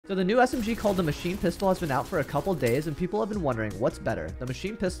So the new SMG called the machine pistol has been out for a couple days and people have been wondering what's better, the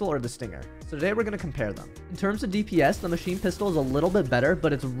machine pistol or the Stinger. So today we're going to compare them. In terms of DPS, the machine pistol is a little bit better,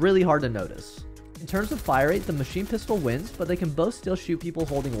 but it's really hard to notice. In terms of fire rate, the machine pistol wins, but they can both still shoot people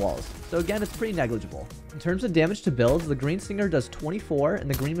holding walls. So again, it's pretty negligible. In terms of damage to builds, the green Stinger does 24 and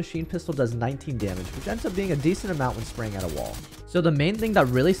the green machine pistol does 19 damage, which ends up being a decent amount when spraying at a wall. So the main thing that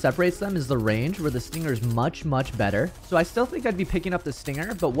really separates them is the range, where the Stinger is much better. So I still think I'd be picking up the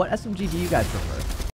Stinger, but what SMG do you guys prefer?